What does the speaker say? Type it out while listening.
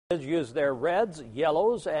Use their reds,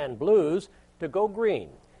 yellows, and blues to go green.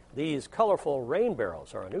 These colorful rain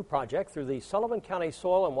barrels are a new project through the Sullivan County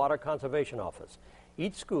Soil and Water Conservation Office.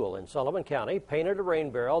 Each school in Sullivan County painted a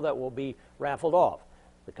rain barrel that will be raffled off.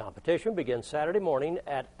 The competition begins Saturday morning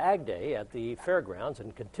at Ag Day at the fairgrounds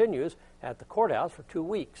and continues at the courthouse for 2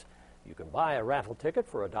 weeks. You can buy a raffle ticket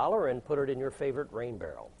for $1 and put it in your favorite rain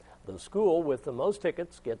barrel. The school with the most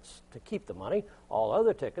tickets gets to keep the money. All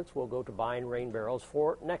other tickets will go to buying rain barrels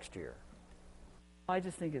for next year. I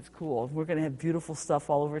just think it's cool. We're going to have beautiful stuff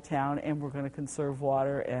all over town, and we're going to conserve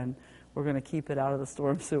water, and we're going to keep it out of the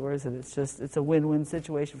storm sewers, and it's a win-win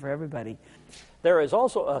situation for everybody. There is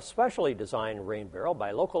also a specially designed rain barrel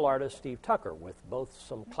by local artist Steve Tucker with both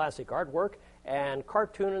some classic artwork and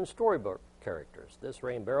cartoon and storybook characters. This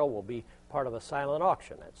rain barrel will be part of a silent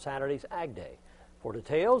auction at Saturday's Ag Day. For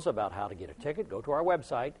details about how to get a ticket, go to our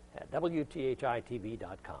website at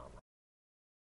WTHI-TV.com.